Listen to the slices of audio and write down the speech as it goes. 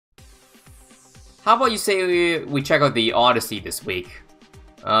how about you say we check out the Odyssey this week?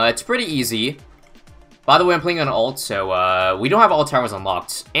 It's pretty easy. By the way, I'm playing on alt, so we don't have all towers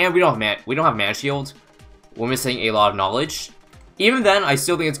unlocked, and we don't have mana shield. We're missing a lot of knowledge. Even then, I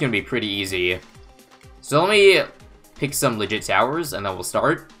still think it's gonna be pretty easy. So let me pick some legit towers, and then we'll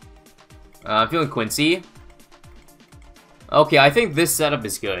start. I'm feeling Quincy. Okay, I think this setup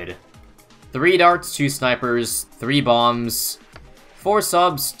is good. 3 darts, 2 snipers, 3 bombs, 4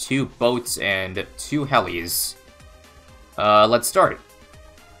 subs, 2 boats, and 2 helis. Let's start.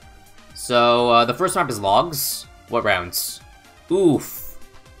 So, the first map is logs. What rounds? Oof.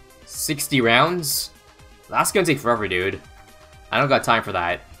 60 rounds? That's gonna take forever, dude. I don't got time for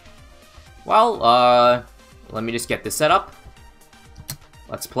that. Well, let me just get this set up.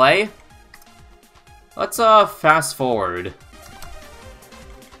 Let's play. Let's, fast forward.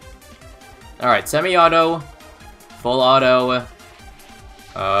 Alright, semi-auto. Full auto.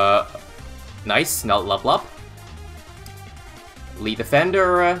 Nice. Now level up. Lead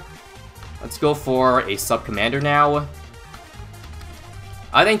defender. Let's go for a sub-commander now.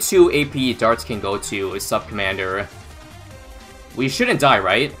 I think 2 AP darts can go to a sub-commander. We shouldn't die,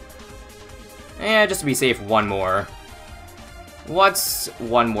 right? Eh, just to be safe, 1 more. What's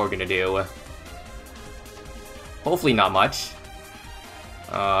 1 more gonna do? Hopefully not much.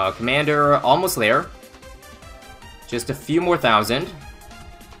 Commander, almost there. Just a few more thousand.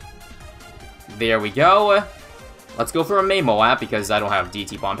 There we go. Let's go for a main Moab because I don't have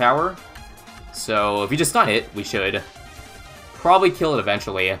DT bomb power. So if we just stun it, we should probably kill it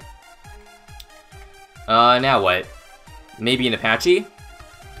eventually. Now what? Maybe an Apache?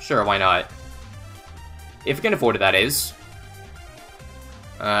 Sure, why not? If we can afford it, that is.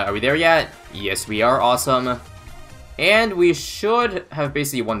 Are we there yet? Yes, we are. Awesome. And we should have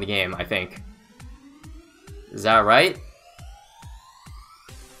basically won the game, I think. Is that right?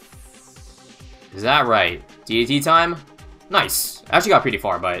 Is that right? DDT time? Nice. Actually got pretty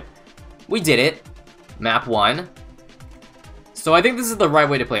far, but we did it. Map 1. So I think this is the right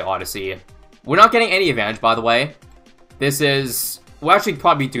way to play Odyssey. We're not getting any advantage, by the way. This is... we're actually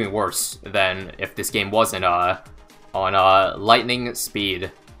probably doing worse than if this game wasn't on lightning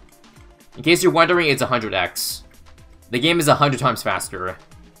speed. In case you're wondering, it's 100x. The game is 100 times faster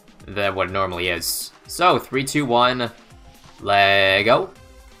than what it normally is. So, 3, 2, 1, Lego.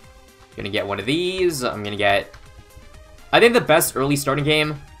 Gonna get one of these. I'm gonna get... I think the best early starting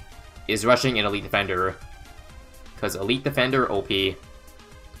game is rushing an Elite Defender. Because Elite Defender, OP.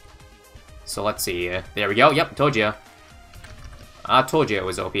 So, let's see. There we go. Yep, told you. I told you it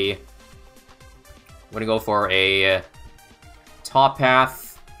was OP. I'm gonna go for a top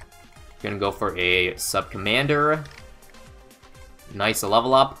path. Gonna go for a sub-commander. Nice, a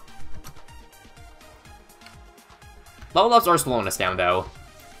level up. Level ups are slowing us down, though.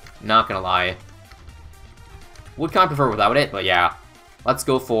 Not gonna lie. Would kind of prefer without it, but yeah. Let's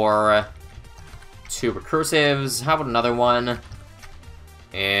go for 2 recursives. How about another one?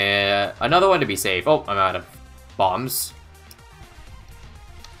 Another one to be safe. Oh, I'm out of bombs.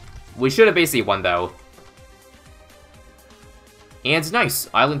 We should have basically won, though. And nice.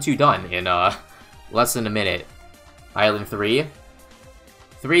 Island 2 done in less than a minute. Island 3.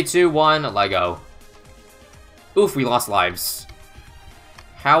 3, 2, 1, Lego. Oof, we lost lives.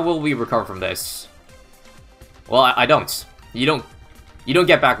 How will we recover from this? Well, I don't. You don't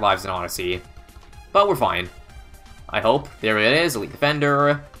get back lives in Odyssey. But we're fine. I hope. There it is, Elite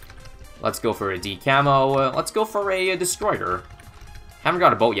Defender. Let's go for a D camo. Let's go for a Destroyer. Haven't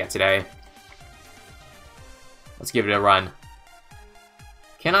got a boat yet today. Let's give it a run.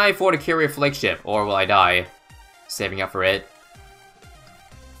 Can I afford to carry a flagship, or will I die? Saving up for it.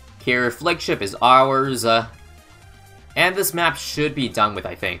 Carrier flagship is ours. And this map should be done with,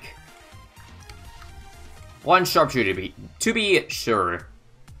 I think. 1 sharpshooter to be sure.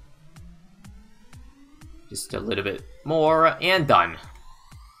 Just a little bit more, and done.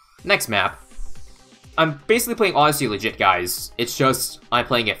 Next map. I'm basically playing Odyssey legit, guys. It's just, I'm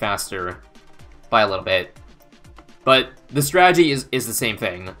playing it faster. By a little bit. But the strategy is the same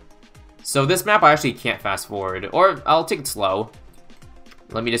thing. So this map I actually can't fast forward, or I'll take it slow.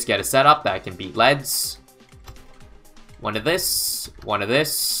 Let me just get a setup that can beat leads. One of this, one of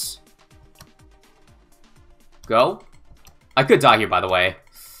this. Go. I could die here, by the way.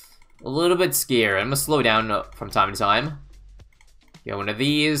 A little bit scared. I'm gonna slow down from time to time. Get one of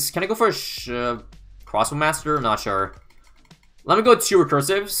these. Can I go for a crossbow master? I'm not sure. Let me go 2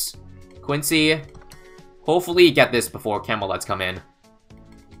 recursives. Quincy. Hopefully get this before Camelets come in.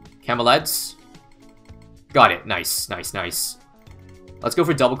 Camelets. Got it. Nice, nice, nice. Let's go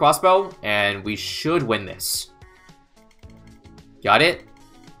for double crossbow, and we should win this. Got it.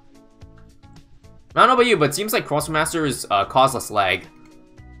 I don't know about you, but it seems like Crossmasters cause less lag.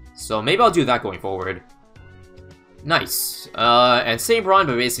 So maybe I'll do that going forward. Nice. And same run,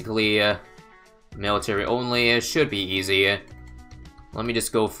 but basically military only. It should be easy. Let me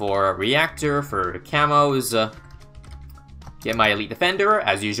just go for Reactor for camos. Get my Elite Defender,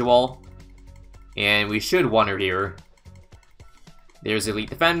 as usual. And we should wonder here. There's Elite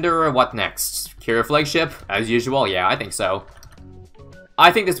Defender. What next? Carrier Flagship, as usual. Yeah, I think so.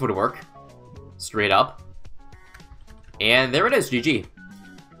 I think this would work. Straight up. And there it is, GG.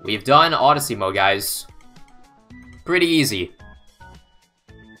 We've done Odyssey mode, guys. Pretty easy.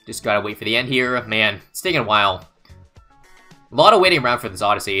 Just gotta wait for the end here. Man, it's taking a while. A lot of waiting around for this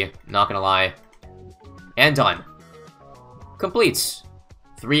Odyssey, not gonna lie. And done. Complete.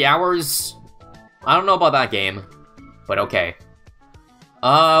 3 hours. I don't know about that game, but okay.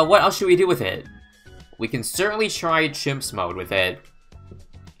 What else should we do with it? We can certainly try Chimps mode with it.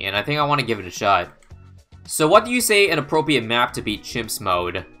 And I think I want to give it a shot. So what do you say an appropriate map to beat Chimps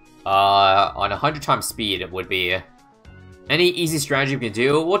mode? On 100 times speed it would be. Any easy strategy we can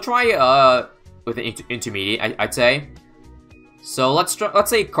do? We'll try, with an intermediate, I'd say. So let's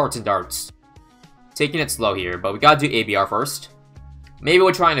say Carts and Darts. Taking it slow here, but we gotta do ABR first. Maybe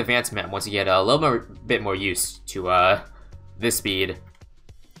we'll try an advanced map once we get a little bit more used to, this speed.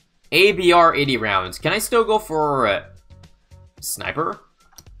 ABR 80 rounds. Can I still go for, Sniper?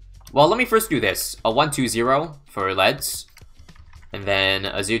 Well, let me first do this. A 1-2-0 for leads. And then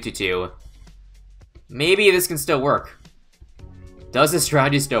a 0-2-2. Maybe this can still work. Does this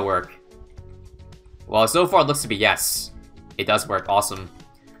strategy still work? Well, so far it looks to be yes. It does work. Awesome.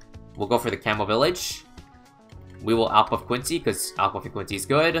 We'll go for the Camo Village. We will outbuff Quincy, because outbuffing Quincy is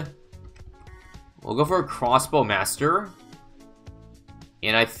good. We'll go for a Crossbow Master.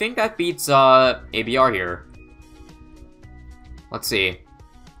 And I think that beats ABR here. Let's see.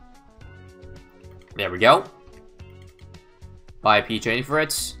 There we go. Buy a P training for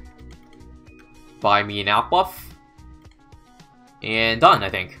it. Buy me an outbuff. And done, I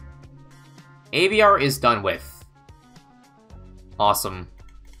think. ABR is done with. Awesome.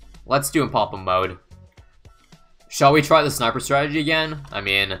 Let's do Impalpa mode. Shall we try the sniper strategy again? I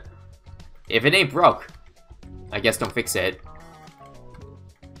mean, if it ain't broke, I guess don't fix it.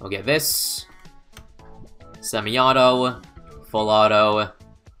 We'll get this. Semi-auto. Full auto.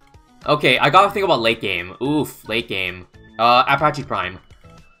 Okay, I gotta think about late game. Oof, late game. Apache Prime.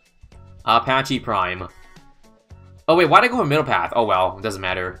 Apache Prime. Oh wait, why'd I go for middle path? Oh well, it doesn't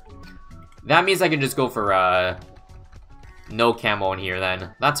matter. That means I can just go for, no camo in here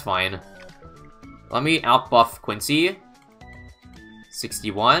then. That's fine. Let me outbuff Quincy.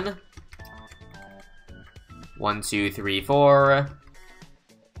 61. 1, 2, 3, 4.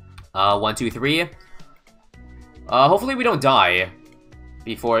 1, 2, 3. Hopefully we don't die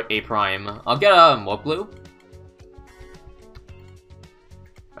before A prime. I'll get a Moat Glue.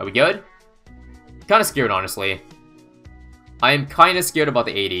 Are we good? Kinda scared, honestly. I am kinda scared about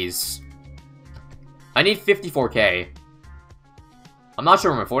the 80s. I need 54k. I'm not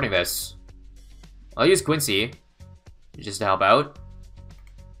sure I'm affording this. I'll use Quincy, just to help out.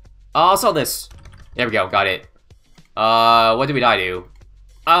 I'll sell this. There we go, got it. What did we die to?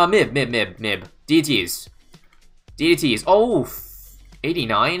 Mib. DDTs. DDTs. Oh,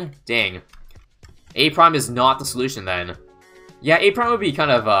 89? Dang. A prime is not the solution then. Yeah, A prime would be kind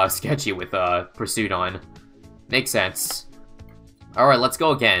of, sketchy with, Pursuit on. Makes sense. Alright, let's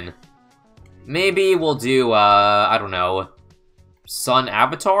go again. Maybe we'll do, I don't know. Sun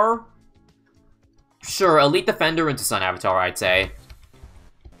Avatar? Sure, Elite Defender into Sun Avatar, I'd say.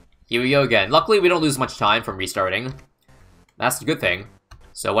 Here we go again. Luckily, we don't lose much time from restarting. That's the good thing.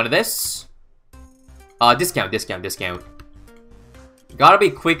 So, one of this. Discount. Gotta be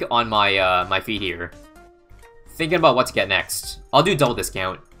quick on my, my feet here. Thinking about what to get next. I'll do double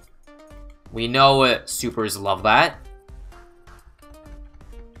discount. We know supers love that.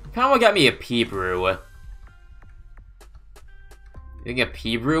 Kinda wanna get me a P Brew. I think a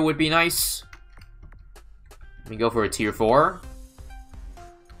P Brew would be nice. Let me go for a tier 4.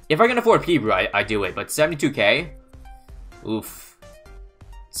 If I can afford P Brew, I do it, but 72k? Oof.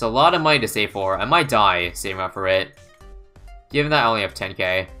 It's a lot of money to save for. I might die saving up for it. Given that I only have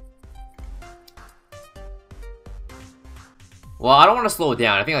 10k. Well, I don't want to slow it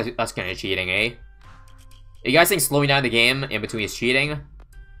down. I think that's kind of cheating, eh? You guys think slowing down the game in between is cheating?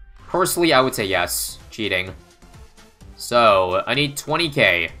 Personally, I would say yes. Cheating. So, I need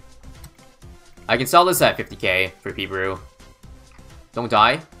 20k. I can sell this at 50k for P-Brew. Don't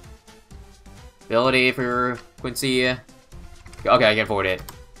die. Ability for Quincy. Okay, I can afford it.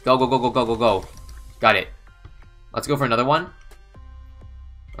 Go. Got it. Let's go for another one.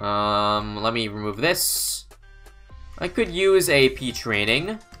 Let me remove this. I could use a P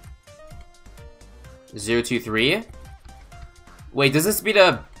training. 023. Wait, does this beat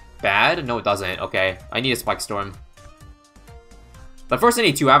a bad? No, it doesn't. Okay, I need a Spike Storm. But first I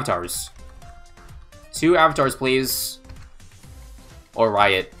need 2 avatars. 2 avatars, please. Or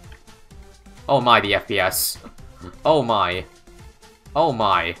Riot. Oh my, the FPS. Oh my. Oh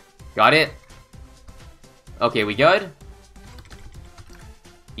my. Got it? Okay, we good?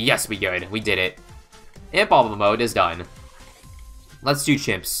 Yes, we good. We did it. Impossible mode is done. Let's do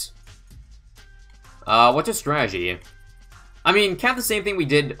chimps. What's a strategy? I mean, can't the same thing we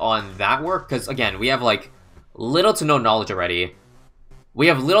did on that work? Because, again, we have, like, little to no knowledge already. We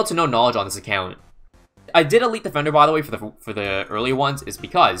have little to no knowledge on this account. I did Elite Defender, by the way, for the early ones, is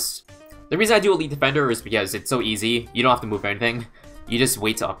because... The reason I do Elite Defender is because it's so easy. You don't have to move anything. You just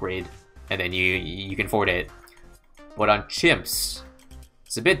wait to upgrade, and then you can afford it. But on chimps,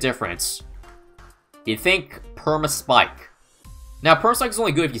 it's a bit different. You'd think Perma Spike. Now, Perma Spike is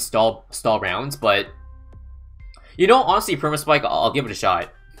only good if you stall rounds, but... You know, honestly, Perma Spike, I'll give it a shot.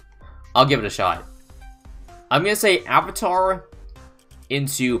 I'll give it a shot. I'm gonna say Avatar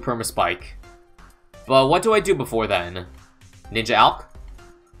into Perma Spike. But what do I do before then? Ninja Alp?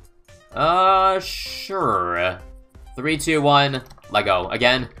 Sure. 3, 2, 1, let go.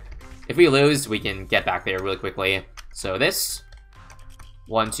 Again, if we lose, we can get back there really quickly. So this.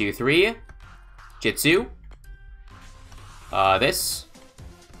 1, 2, 3. Jitsu. This.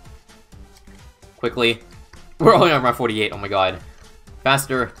 Quickly. We're only on round 48, oh my god.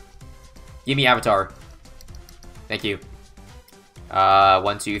 Faster. Give me Avatar. Thank you.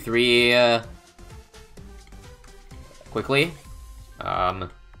 1, 2, 3. Quickly. Round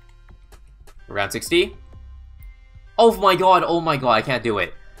 60. Oh my god, I can't do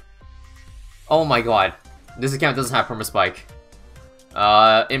it. Oh my god. This account doesn't have Perma Spike.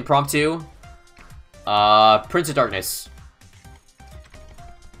 Impromptu. Prince of Darkness.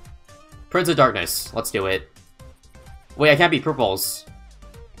 Prince of Darkness. Let's do it. Wait, I can't beat purples.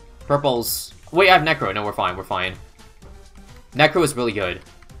 Purples. Wait, I have Necro. No, we're fine, we're fine. Necro is really good.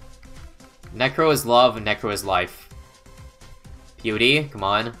 Necro is love, Necro is life. POD, come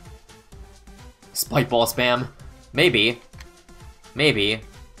on. Spike Ball spam. Maybe. Maybe.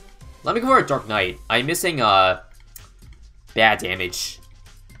 Let me go for a Dark Knight. I'm missing, bad damage.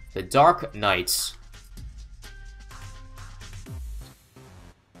 The Dark Knight.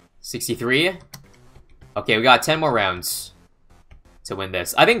 63. Okay, we got 10 more rounds to win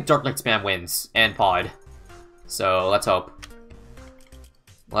this. I think Dark Knight spam wins, and Pod. So, let's hope.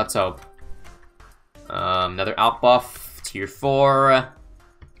 Let's hope. Another out buff, tier 4.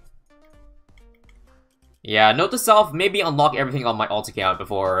 Yeah, note to self, maybe unlock everything on my alt account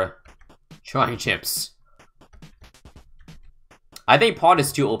before trying chips. I think Pod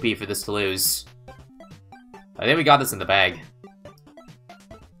is too OP for this to lose. I think we got this in the bag.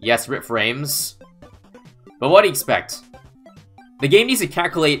 Yes, rip frames. But what do you expect? The game needs to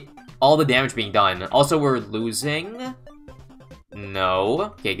calculate all the damage being done. Also, we're losing?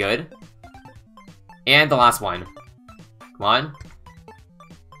 No. Okay, good. And the last one. Come on.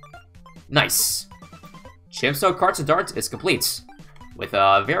 Nice. Chimp Carts and Darts is complete. With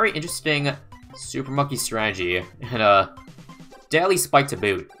a very interesting Super Monkey strategy. And a Daily Spike to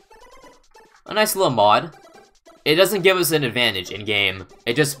boot. A nice little mod. It doesn't give us an advantage in-game.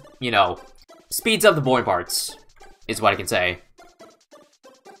 It just, you know, speeds up the boring parts. Is what I can say.